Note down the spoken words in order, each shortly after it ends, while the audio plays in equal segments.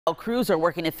Crews are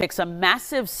working to fix a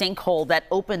massive sinkhole that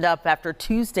opened up after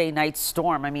Tuesday night's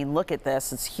storm. I mean, look at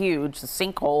this. It's huge. The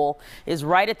sinkhole is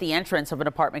right at the entrance of an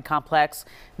apartment complex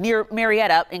near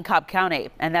Marietta in Cobb County.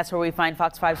 And that's where we find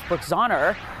Fox 5's Brooke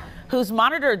Zahner, who's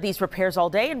monitored these repairs all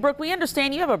day. And Brooke, we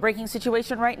understand you have a breaking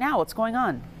situation right now. What's going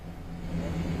on?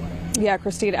 Yeah,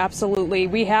 Christine, absolutely.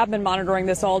 We have been monitoring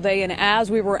this all day, and as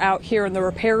we were out here and the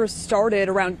repairs started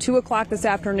around 2 o'clock this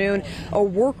afternoon, a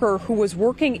worker who was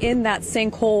working in that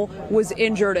sinkhole was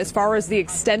injured. As far as the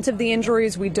extent of the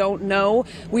injuries, we don't know.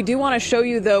 We do want to show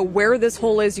you, though, where this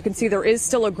hole is. You can see there is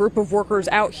still a group of workers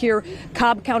out here.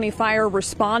 Cobb County Fire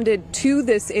responded to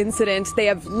this incident. They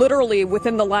have literally,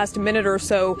 within the last minute or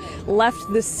so,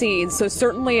 left the scene. So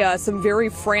certainly some very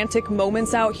frantic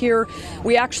moments out here.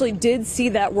 We actually did see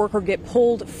that worker get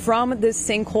pulled from this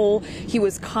sinkhole. He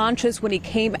was conscious when he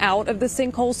came out of the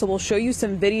sinkhole, so we'll show you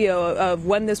some video of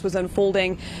when this was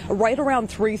unfolding. Right around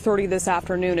 3:30 this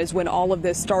afternoon is when all of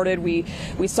this started. We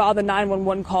saw the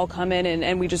 911 call come in,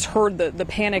 and we just heard the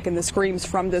panic and the screams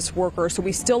from this worker. So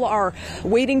we still are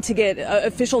waiting to get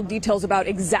official details about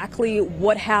exactly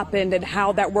what happened and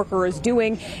how that worker is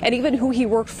doing, and even who he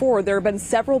worked for. There have been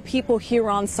several people here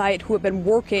on site who have been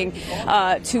working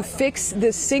to fix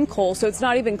this sinkhole, so it's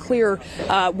not even clear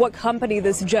what company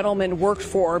this gentleman worked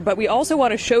for. But we also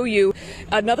want to show you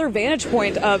another vantage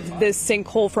point of this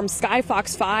sinkhole from Sky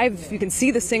Fox 5. You can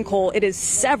see the sinkhole. It is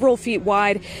several feet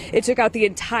wide. It took out the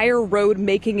entire road,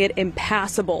 making it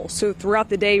impassable. So throughout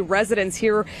the day, residents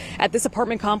here at this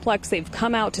apartment complex, they've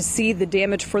come out to see the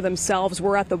damage for themselves.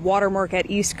 We're at the Watermark at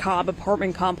East Cobb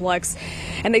apartment complex,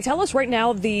 and they tell us right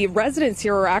now the residents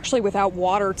here are actually without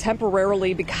water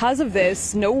temporarily because of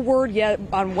this. No word yet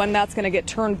on when that's going to get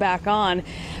turned back on,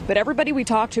 but everybody we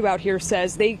talked to out here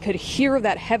says they could hear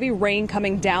that heavy rain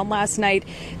coming down last night.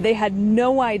 They had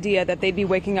no idea that they'd be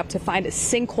waking up to find a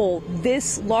sinkhole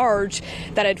this large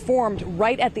that had formed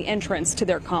right at the entrance to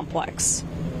their complex.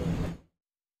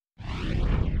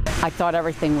 I thought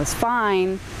everything was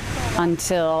fine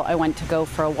until I went to go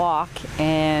for a walk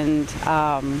and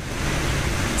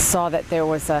saw that there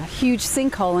was a huge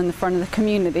sinkhole in the front of the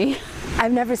community.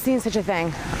 I've never seen such a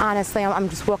thing. Honestly, I'm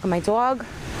just walking my dog.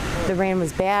 The rain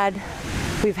was bad.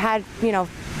 We've had,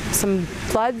 some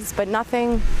floods, but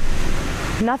nothing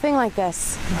like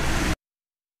this.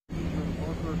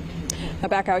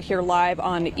 Back out here live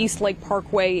on East Lake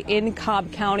Parkway in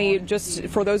Cobb County. Just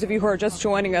for those of you who are just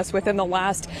joining us, within the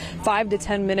last 5 to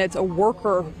 10 minutes, a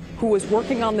worker who was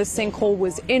working on this sinkhole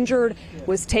was injured,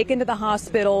 was taken to the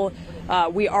hospital.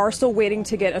 We are still waiting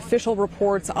to get official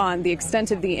reports on the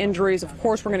extent of the injuries. Of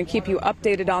course, we're going to keep you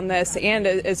updated on this. And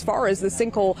as far as the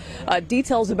sinkhole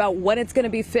details about when it's going to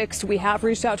be fixed, we have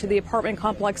reached out to the apartment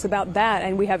complex about that,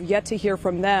 and we have yet to hear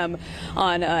from them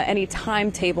on any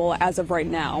timetable as of right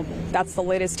now. That's the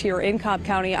latest here in Cobb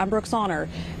County. I'm Brooke Zahner,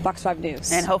 Fox 5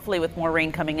 News. And hopefully with more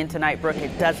rain coming in tonight, Brooke,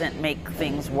 it doesn't make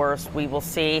things worse. We will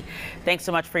see. Thanks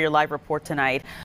so much for your live report tonight.